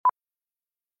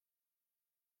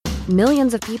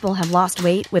Millions of people have lost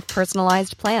weight with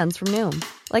personalized plans from Noom.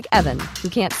 Like Evan, who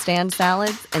can't stand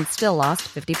salads and still lost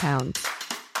 50 pounds.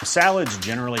 Salads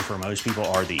generally for most people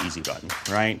are the easy button,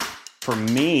 right? For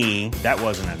me, that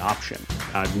wasn't an option.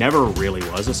 I never really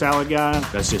was a salad guy.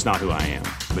 That's just not who I am.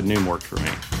 But Noom worked for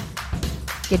me.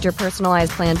 Get your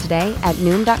personalized plan today at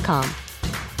Noom.com.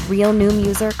 Real Noom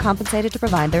user compensated to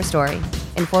provide their story.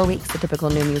 In 4 weeks, the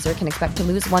typical Noom user can expect to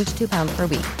lose 1 to 2 pounds per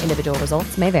week. Individual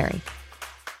results may vary.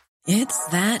 It's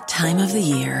that time of the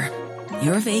year.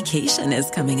 Your vacation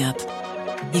is coming up.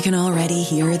 You can already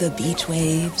hear the beach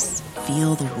waves,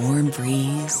 feel the warm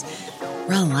breeze,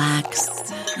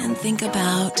 relax, and think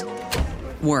about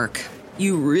work.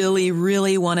 You really,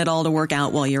 really want it all to work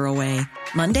out while you're away.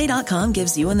 Monday.com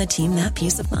gives you and the team that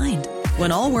peace of mind.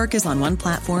 When all work is on one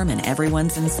platform and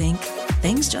everyone's in sync,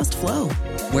 things just flow.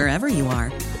 Wherever you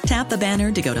are, tap the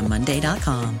banner to go to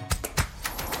Monday.com.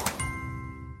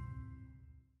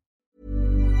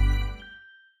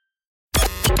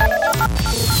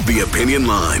 The Opinion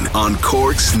Line on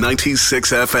Cork's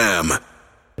 96 FM.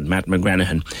 Matt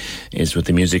McGranahan is with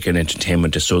the Music and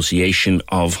Entertainment Association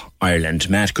of Ireland.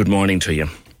 Matt, good morning to you.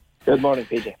 Good morning,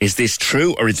 PJ. Is this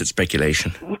true or is it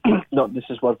speculation? No, this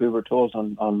is what we were told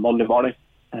on Monday morning.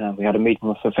 We had a meeting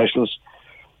with officials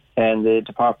in the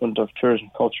Department of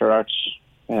Tourism, Culture, Arts,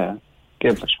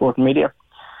 Gaelic Sport and Media.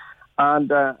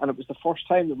 And it was the first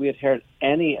time that we had heard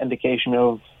any indication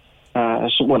of,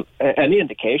 any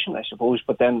indication, I suppose,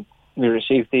 but then we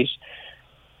received these,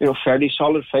 fairly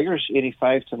solid figures,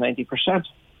 85 to 90%.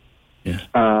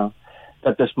 Yeah.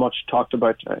 That this much talked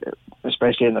about,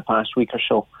 especially in the past week or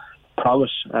so,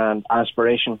 promise and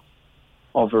aspiration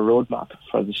of a roadmap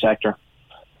for the sector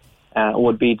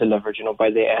would be delivered, by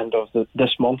the end of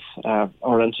this month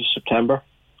or into September.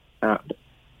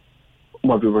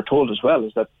 What we were told as well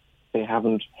is that they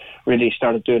haven't really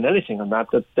started doing anything on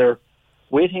that they're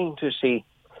waiting to see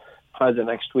how the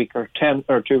next week or 10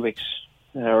 or 2 weeks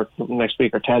or next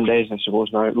week or 10 days, I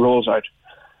suppose, now it rolls out.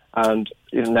 And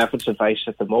NEFIT's advice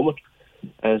at the moment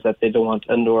is that they don't want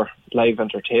indoor live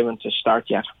entertainment to start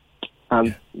yet.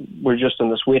 And we're just in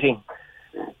this waiting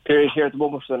period here at the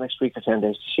moment for the next week or 10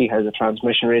 days to see how the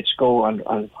transmission rates go and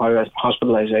how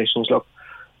hospitalisations look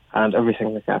and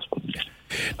everything like that.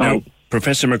 Now,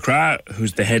 Professor McCrath,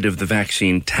 who's the head of the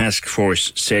vaccine task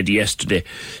force, said yesterday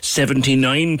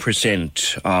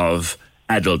 79% of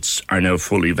adults are now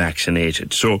fully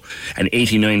vaccinated. So, and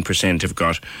 89% have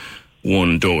got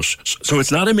one dose. So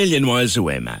it's not a million miles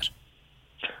away, Matt.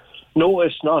 No,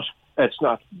 it's not. It's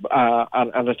not.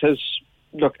 And it is,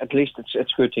 look, at least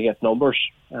it's good to get numbers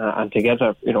and to get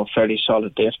a fairly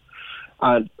solid date.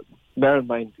 And bear in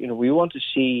mind, we want to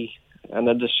see an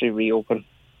industry reopen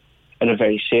in a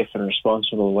very safe and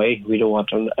responsible way. We don't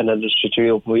want an industry to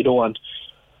reopen. We don't want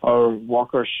our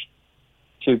workers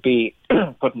to be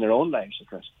putting their own lives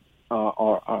at risk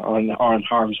or in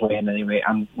harm's way in any way.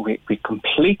 And we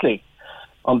completely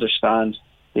understand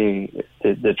the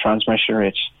transmission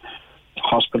rates,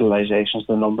 hospitalisations,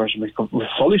 the numbers, and we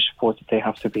fully support that they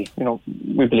have to be,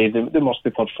 we believe they must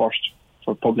be put first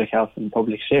for public health and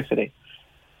public safety.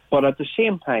 But at the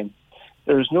same time,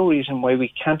 there is no reason why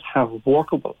we can't have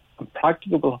workable and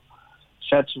practicable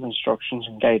sets of instructions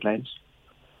and guidelines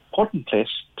put in place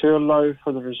to allow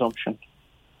for the resumption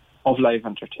of live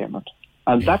entertainment.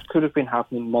 And that could have been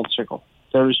happening months ago.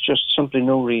 There is just simply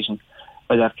no reason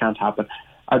why that can't happen.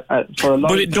 But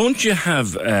don't you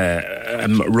have a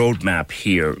roadmap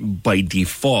here by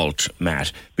default,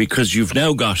 Matt? Because you've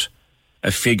now got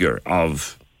a figure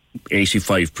of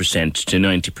 85% to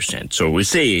 90%. So we'll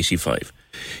say 85.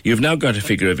 You've now got a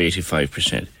figure of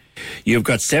 85%. You've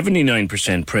got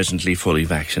 79% presently fully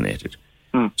vaccinated.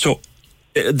 So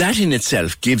that in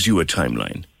itself gives you a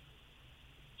timeline.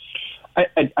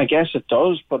 I guess it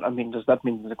does, but does that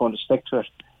mean they're going to stick to it?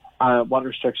 What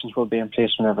restrictions will be in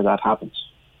place whenever that happens?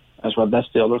 As well, that's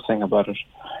the other thing about it.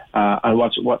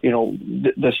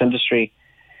 And this industry,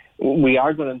 we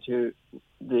are going into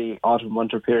the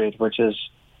autumn-winter period, which is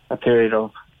a period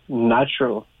of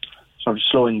natural sort of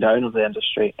slowing down of the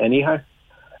industry anyhow.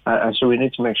 And so we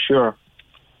need to make sure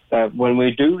that when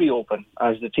we do reopen,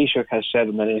 as the Taoiseach has said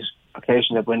on many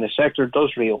occasions, that when the sector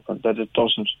does reopen, that it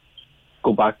doesn't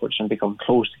go backwards and become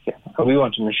closed again. And we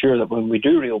want to ensure that when we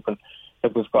do reopen,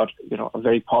 that we've got a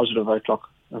very positive outlook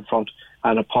in front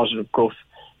and a positive growth.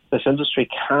 This industry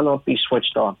cannot be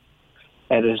switched on.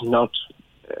 It is not,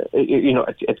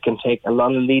 it can take a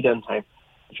lot of lead-in time.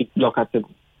 If you look at the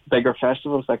bigger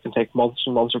festivals, that can take months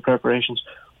and months of preparations.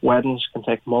 Weddings can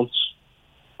take months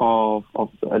of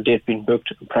a date being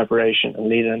booked, preparation and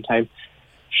lead-in time.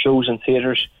 Shows in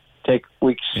theatres take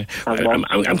weeks. Yeah. And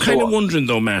months. I'm kind of wondering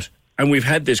though, Matt, and we've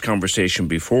had this conversation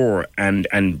before, and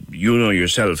you know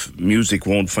yourself, music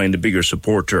won't find a bigger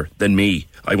supporter than me.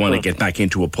 I want to get back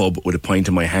into a pub with a pint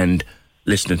in my hand,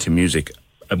 listening to music.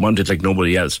 I want it like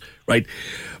nobody else, right?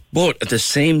 But at the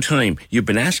same time, you've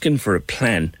been asking for a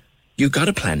plan. You've got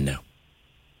a plan now.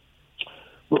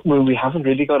 Well, we haven't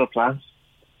really got a plan.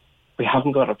 We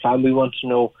haven't got a plan. We want to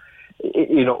know,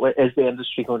 is the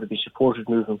industry going to be supported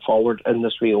moving forward in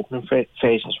this reopening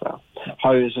phase as well?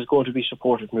 How is it going to be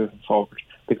supported moving forward?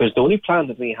 Because the only plan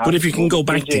that we have... But if you can go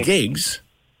back to gigs,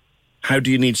 how do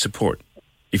you need support?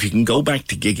 If you can go back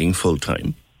to gigging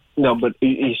full-time... No, but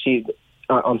you see,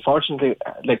 unfortunately,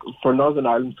 like for Northern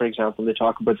Ireland, for example, they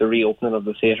talk about the reopening of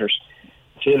the theatres.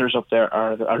 Theatres up there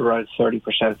are around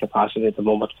 30% capacity at the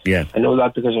moment. Yeah. I know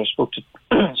that because I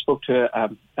spoke to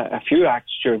a few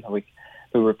acts during the week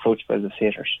who were approached by the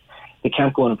theatres. They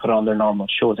can't go in and put on their normal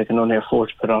show. They can only afford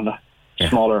to put on a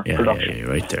smaller production. Yeah,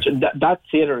 right there. So that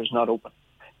theatre is not open.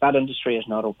 That industry is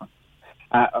not open.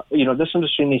 This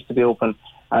industry needs to be open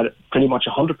at pretty much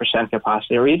 100%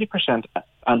 capacity or 80%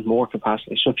 and more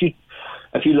capacity. So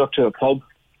if you look to a pub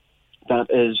that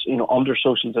is under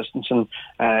social distancing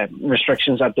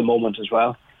restrictions at the moment as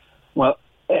well, well,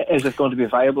 is it going to be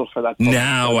viable for that pub?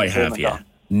 Now I have you.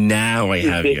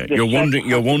 You're wondering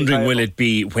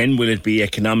when will it be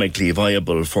economically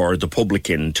viable for the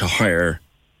publican to hire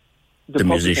the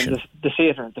musician, the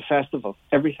theatre, the festival,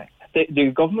 everything.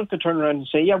 The government could turn around and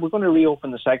say, yeah, we're going to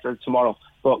reopen the sector tomorrow,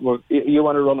 but you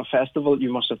want to run a festival,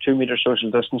 you must have 2 metre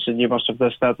social distancing, you must have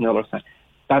this, that and the other thing.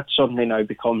 That suddenly now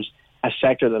becomes a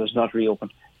sector that is not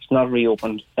reopened. It's not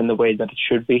reopened in the way that it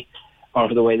should be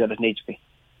or the way that it needs to be.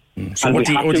 So what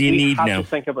do you need now? We have to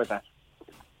think about that.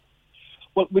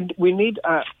 Well, we need...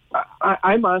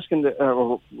 I'm asking...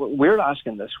 we're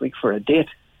asking this week for a date.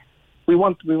 We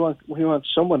want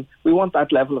someone... We want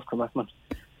that level of commitment.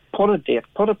 Put a date.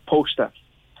 Put a post out.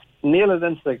 Nail it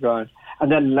into the ground.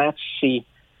 And then let's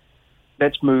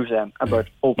move then about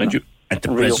opening. At the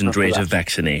present rate of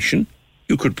vaccination,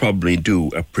 you could probably do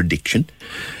a prediction.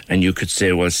 And you could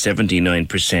say, well,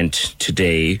 79%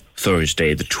 today,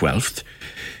 Thursday the 12th.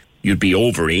 You'd be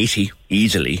over 80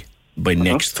 easily by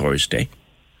next Thursday.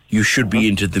 You should be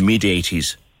into the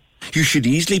mid-80s. You should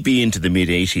easily be into the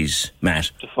mid-80s,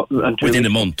 Matt, within a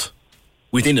month.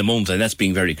 Within a month, and that's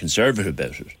being very conservative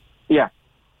about it. Yeah.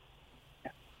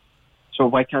 So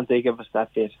why can't they give us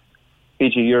that date?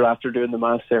 PG, you're after doing the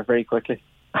maths there very quickly.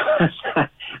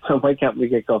 Why can't we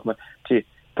get government to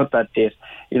put that date?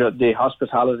 The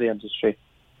hospitality industry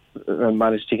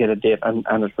managed to get a date, and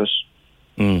it was...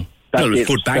 Well, it was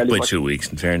put back by 2 weeks,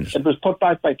 in fairness. It was put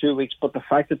back by 2 weeks, but the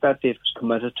fact that date was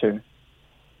committed to,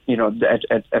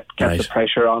 it kept the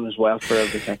pressure on as well for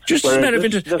everything. Just as a matter of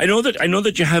interest, I know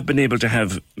that you have been able to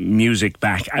have music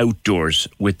back outdoors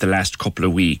with the last couple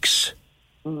of weeks.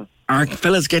 Are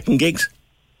fellas getting gigs?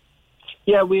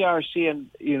 Yeah, we are seeing,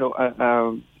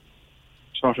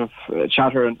 sort of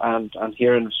chatter and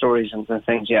hearing stories and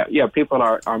things. Yeah, people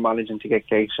are managing to get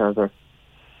gigs, or they're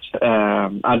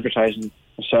advertising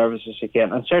services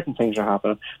again, and certain things are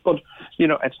happening, but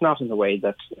it's not in the way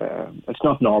that it's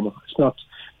not normal, it's not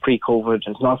pre-COVID,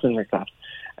 it's nothing like that.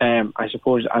 I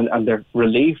suppose, and they're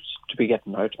relieved to be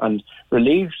getting out, and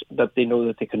relieved that they know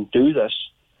that they can do this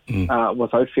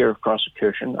without fear of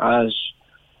prosecution, as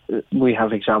we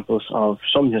have examples of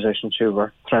some musicians who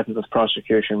were threatened with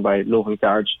prosecution by local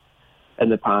guards in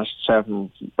the past 6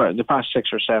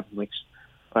 or 7 weeks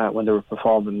when they were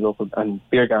performing in local and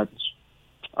beer gardens.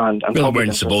 And they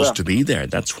weren't supposed to be there,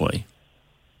 that's why.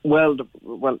 Well,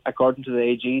 according to the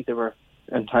AG, they were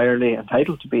entirely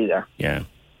entitled to be there. Yeah.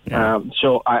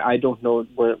 So I don't know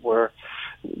were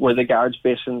the guards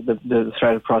basing the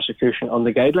threat of prosecution on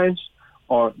the guidelines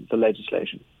or the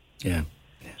legislation. Yeah.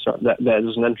 So that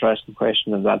is an interesting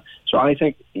question in that. So I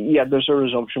think, there's a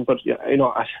resumption, but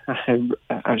I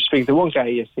was speaking to one guy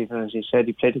yesterday, and he said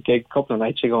he played a gig a couple of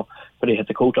nights ago, but he had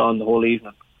the coat on the whole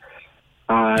evening.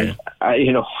 And,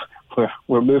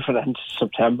 we're moving into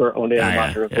September only in a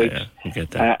matter of weeks. You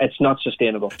get that. It's not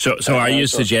sustainable. So are you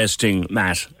suggesting,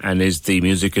 Matt, and is the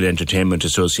Music and Entertainment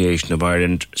Association of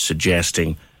Ireland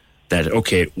suggesting that,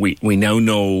 okay, we now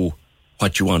know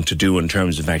what you want to do in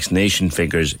terms of vaccination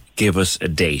figures, give us a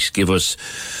date, give us,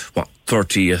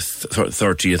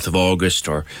 30th of August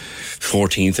or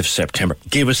 14th of September,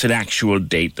 give us an actual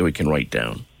date that we can write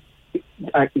down?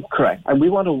 Correct. And we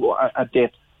want a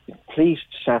date. Please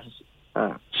set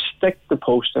stick the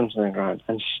post into the ground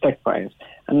and stick by it,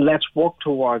 and let's work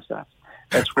towards that.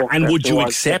 And would you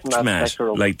accept, Matt,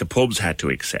 like the pubs had to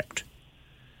accept?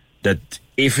 that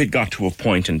if it got to a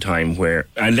point in time where,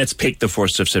 and let's pick the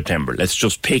 1st of September, let's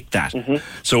just pick that.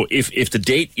 So if the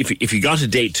date, if you got a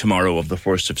date tomorrow of the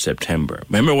 1st of September,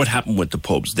 remember what happened with the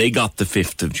pubs? They got the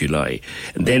 5th of July,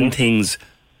 and then things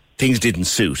didn't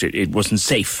suit. It wasn't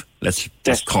safe. Let's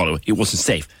call it. It wasn't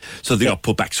safe, so they got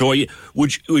put back. So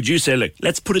would you say, look,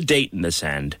 let's put a date in the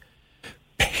sand,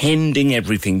 pending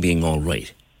everything being all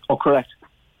right? Oh, correct.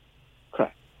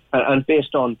 And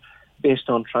based on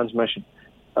transmission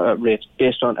rates,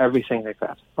 based on everything like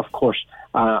that, of course.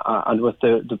 And with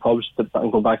the pubs,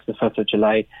 and go back to the 5th of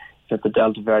July, that the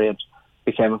Delta variant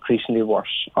became increasingly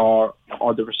worse, or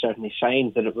there were certainly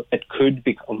signs that it could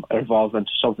evolve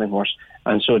into something worse,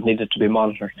 and so it needed to be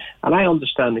monitored. And I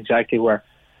understand exactly where,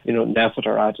 NPHET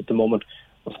are at the moment,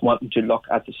 with wanting to look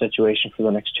at the situation for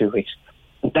the next 2 weeks.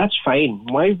 And that's fine.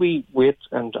 Why we wait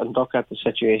and look at the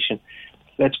situation?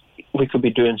 We could be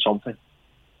doing something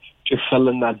to fill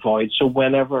in that void. So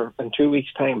whenever, in 2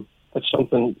 weeks' time, it's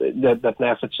something that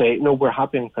NPHET say, no, we're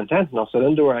happy and content enough that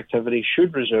indoor activity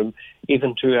should resume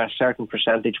even to a certain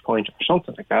percentage point or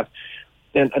something like that,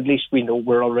 then at least we know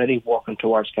we're already working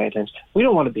towards guidelines. We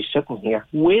don't want to be sitting here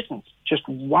waiting, just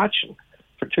watching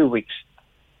for 2 weeks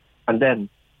and then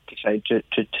decide to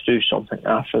do something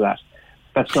after that.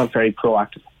 That's not very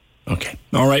proactive. Okay.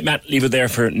 All right, Matt, leave it there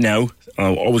for now.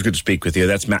 Always good to speak with you.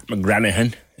 That's Matt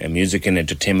McGranahan, Music and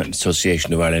Entertainment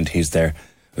Association of Ireland. He's their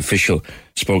official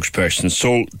spokesperson.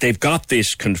 So they've got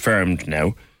this confirmed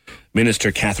now.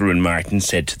 Minister Catherine Martin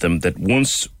said to them that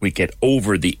once we get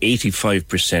over the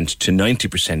 85% to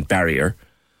 90% barrier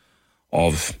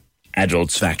of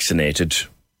adults vaccinated,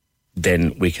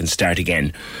 then we can start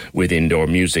again with indoor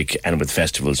music and with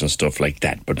festivals and stuff like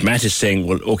that. But Matt is saying,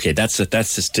 well, okay, that's a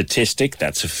statistic,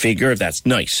 that's a figure, that's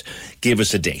nice. Give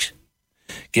us a date.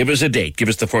 Give us a date. Give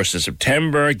us the 1st of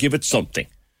September. Give it something.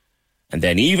 And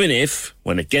then even if,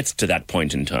 when it gets to that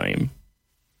point in time,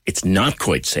 it's not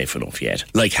quite safe enough yet,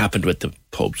 like happened with the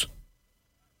pubs,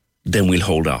 then we'll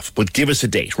hold off. But give us a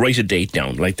date. Write a date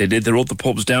down like they did. They wrote the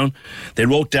pubs down. They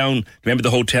wrote down, remember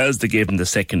the hotels? They gave them the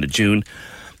 2nd of June.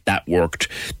 That worked.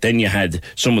 Then you had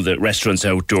some of the restaurants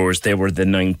outdoors. They were the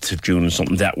 9th of June or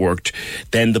something. That worked.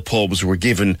 Then the pubs were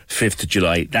given 5th of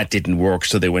July. That didn't work,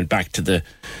 so they went back to the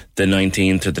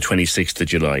 19th or the 26th of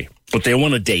July. But they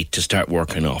want a date to start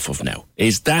working off of now.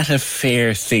 Is that a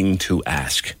fair thing to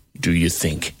ask, do you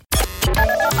think?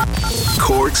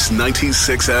 Cork's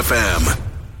 96 FM.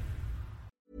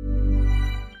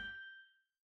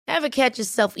 Ever catch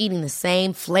yourself eating the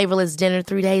same flavorless dinner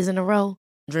 3 days in a row?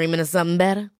 Dreaming of something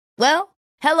better? Well,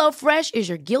 HelloFresh is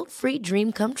your guilt-free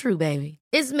dream come true, baby.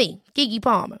 It's me, Keke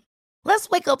Palmer. Let's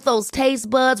wake up those taste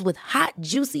buds with hot,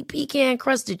 juicy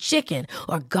pecan-crusted chicken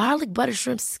or garlic butter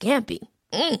shrimp scampi.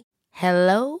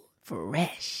 Hello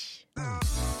Fresh.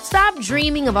 Stop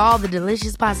dreaming of all the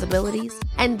delicious possibilities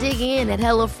and dig in at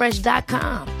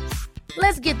HelloFresh.com.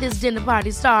 Let's get this dinner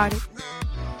party started.